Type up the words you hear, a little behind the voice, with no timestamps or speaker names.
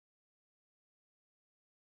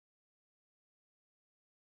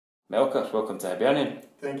Melker, welcome to Hibernian.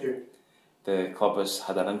 Thank you. The club has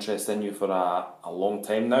had an interest in you for a long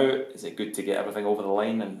time now. Is it good to get everything over the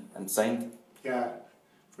line and signed? Yeah,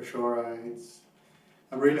 for sure.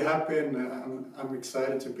 I'm really happy and I'm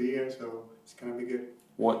excited to be here, so it's going to be good.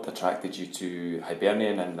 What attracted you to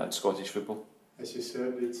Hibernian and Scottish football? As you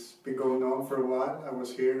said, it's been going on for a while. I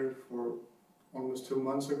was here for almost 2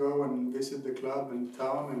 months ago and visited the club and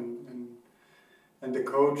town and the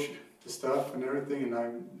coach, the staff and everything,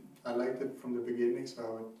 and I liked it from the beginning,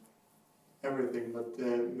 so everything, but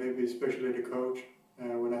maybe especially the coach.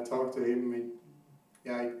 When I talked to him,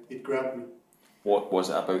 it grabbed me. What was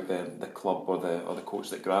it about the club or the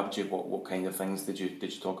coach that grabbed you? What kind of things did you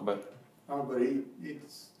talk about? Oh, but it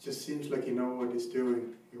just seems like he knows what he's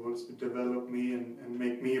doing. He wants to develop me and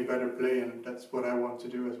make me a better player, and that's what I want to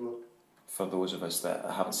do as well. For those of us that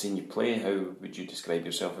haven't seen you play, how would you describe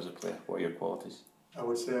yourself as a player? What are your qualities? I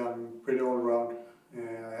would say I'm pretty all round.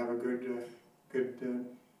 I have a good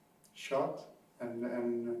shot,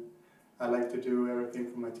 and I like to do everything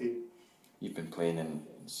for my team. You've been playing in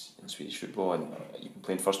Swedish football, and you've been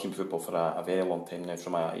playing first team football for a very long time now,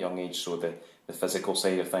 from a young age, so the physical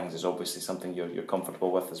side of things is obviously something you're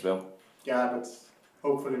comfortable with as well. Yeah, that's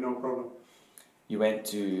hopefully no problem. You went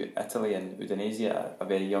to Italy and Udinese at a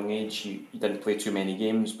very young age. You didn't play too many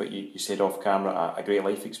games, but you said off camera a great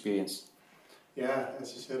life experience. Yeah,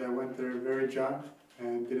 as you said, I went there very young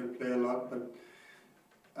and didn't play a lot, but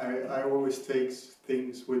I always take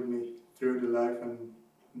things with me through the life, and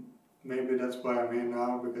maybe that's why I'm here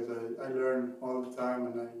now, because I learn all the time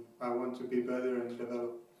and I want to be better and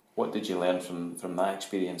develop. What did you learn from that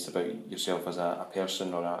experience about yourself as a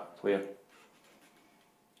person or a player?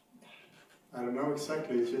 I don't know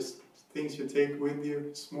exactly, it's just things you take with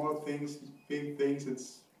you, small things, big things.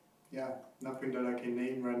 It's nothing that I can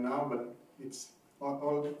name right now, but it's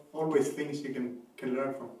always things you can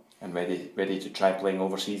learn from. And ready to try playing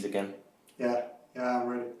overseas again? Yeah, I'm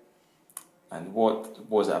ready. And what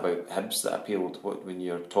was it about Hibs that appealed? When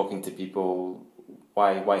you're talking to people,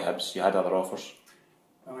 why Hibs? You had other offers.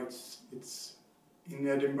 No, it's in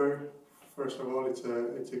Edinburgh. First of all, it's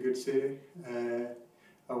a good city.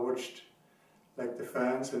 I watched like the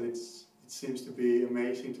fans, and it seems to be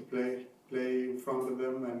amazing to play in front of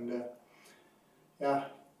them, and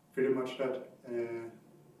pretty much that.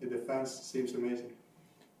 The fans seems amazing.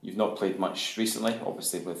 You've not played much recently,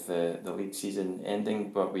 obviously with the league season ending,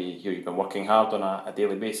 but we hear you've been working hard on a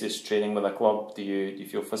daily basis, training with a club. Do you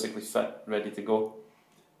feel physically fit, ready to go?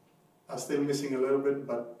 I'm still missing a little bit,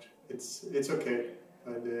 but it's okay.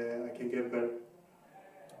 I can get better.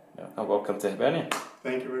 Yeah, welcome to Hibernian.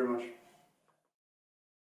 Thank you very much.